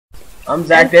I'm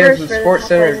Zach Davis with Sports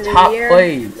Center's top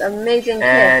plays. Amazing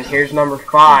and kick. Here's number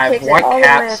 5,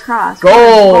 Whitecaps.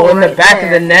 Goal In the back of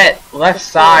the net, left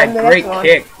side, great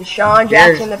kick. Deshaun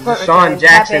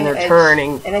Jackson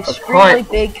returning an a extremely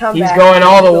punt. big comeback. He's going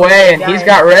all the way, and he's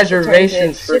got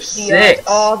reservations for 6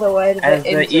 all the way to as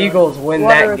the Eagles win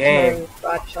that game.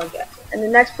 And the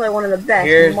next play, one of the best.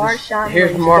 Here's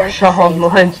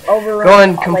Marshawn Lynch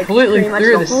going completely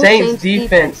through the Saints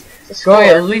defense, going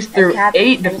at least through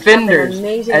 8 defenders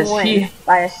as he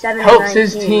helps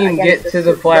his team get to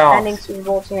the playoffs. Super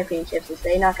Bowl championships as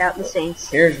they knock out the Saints.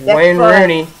 Here's Wayne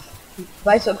Rooney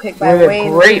Bicycle kick by with Wayne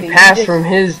a great Rooney. pass from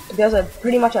his. Does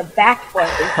pretty much a backflip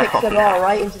and kicks the ball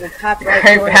right into the top right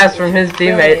Great corner. pass from his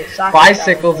teammate,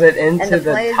 bicycles it into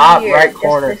the top right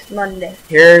corner. Monday.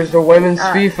 Here's the women's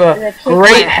FIFA.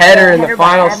 Great header in the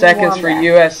final seconds for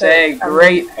USA.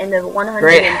 Great in the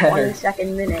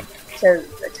 122nd minute to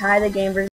tie the game.